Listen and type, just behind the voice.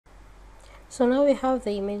So now we have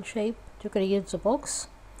the main shape to create the box,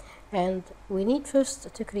 and we need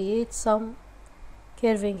first to create some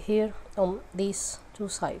curving here on these two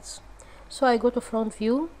sides. So I go to front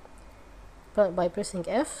view by pressing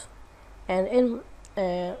F, and in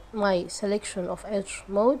my selection of edge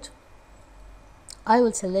mode I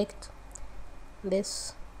will select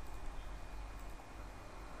these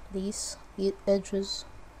edges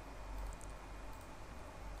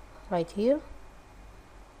right here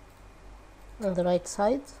on the right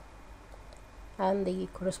side, and the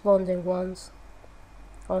corresponding ones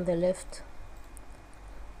on the left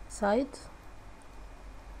side.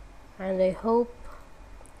 And I hope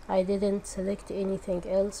I didn't select anything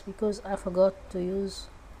else because I forgot to use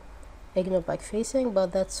ignore back facing,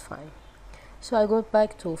 but that's fine. So I go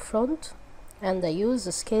back to front and I use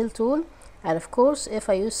the scale tool, and of course if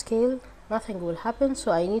I use scale nothing will happen,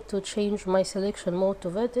 so I need to change my selection mode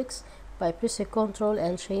to vertex by pressing Ctrl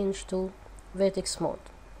and change to vertex mode.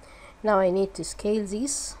 Now I need to scale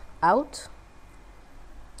these out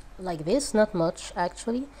like this, not much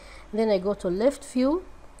actually. Then I go to left view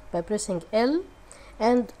by pressing L,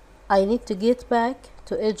 and I need to get back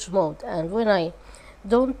to edge mode, and when I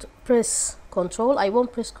don't press Control, I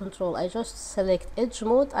won't press Control, I just select edge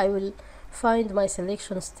mode, I will find my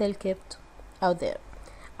selection still kept out there.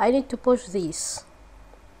 I need to push these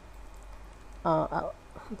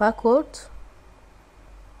backward,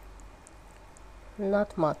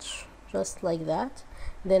 not much, just like that.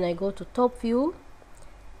 Then I go to top view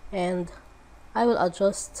and I will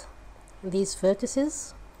adjust these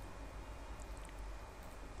vertices,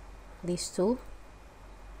 these two.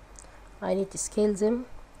 I need to scale them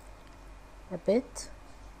a bit,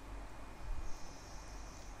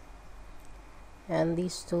 and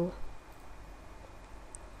these two.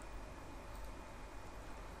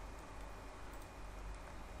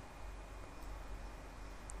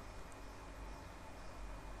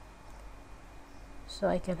 So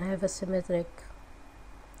I can have a symmetric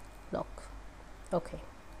look. Okay.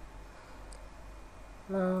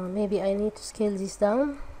 Maybe I need to scale this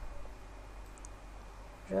down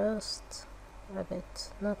just a bit,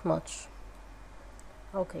 not much.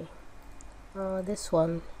 Okay. This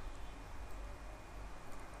one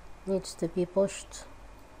needs to be pushed.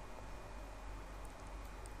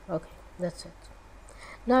 Okay, that's it.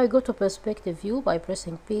 Now I go to perspective view by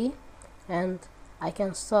pressing P, and I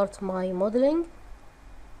can start my modeling.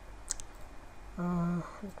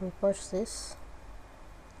 Let me push this,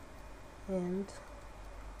 and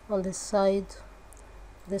on this side,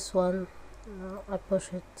 this one, I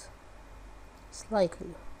push it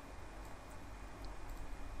slightly.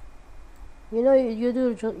 You know, you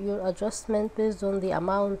do your adjustment based on the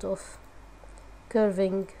amount of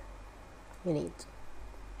curving you need.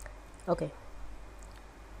 Okay,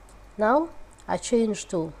 now I change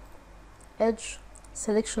to edge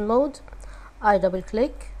selection mode. I double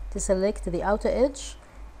click to select the outer edge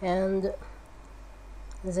and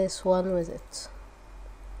this one with it,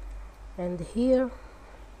 and here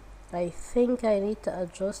I think I need to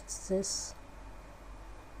adjust this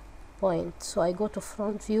point. So I go to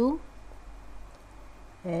front view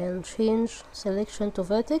and change selection to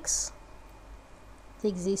vertex,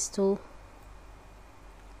 take these two,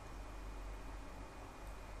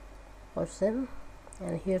 push them,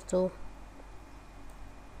 and here too.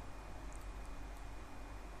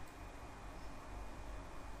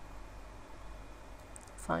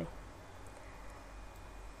 Fine.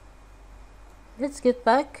 Let's get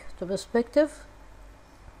back to perspective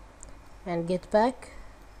and get back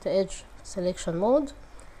to edge selection mode.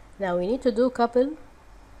 Now we need to do a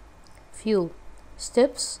few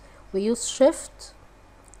steps. We use shift,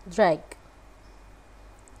 drag.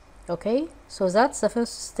 Okay, so that's the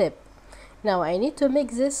first step. Now I need to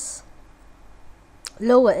make this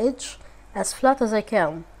lower edge as flat as I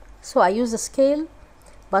can. So I use a scale,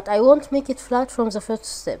 but I won't make it flat from the first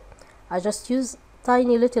step. I just use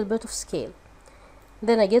tiny little bit of scale.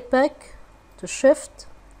 Then I get back to shift,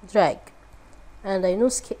 drag, and a new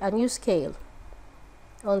scale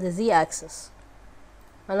on the Z axis.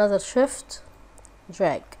 Another shift,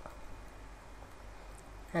 drag,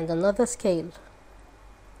 and another scale.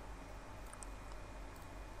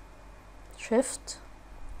 Shift,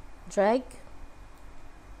 drag,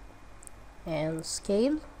 and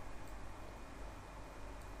scale.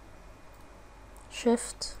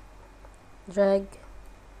 Shift, drag,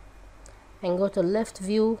 and go to left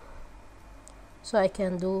view so I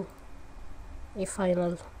can do a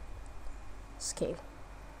final scale.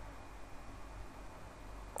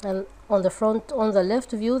 And on the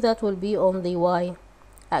left view, that will be on the Y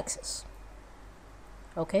axis.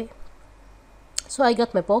 Okay, so I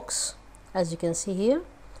got my box, as you can see here.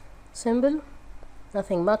 Simple,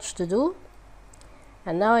 nothing much to do.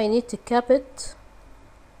 And now I need to cap it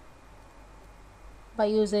by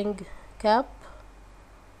using cap.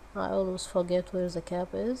 I always forget where the cap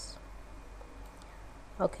is.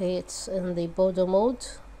 Okay, it's in the border mode.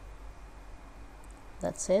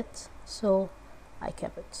 That's it. So I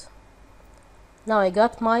cap it. Now I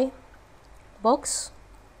got my box.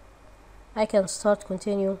 I can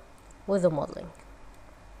continue with the modeling.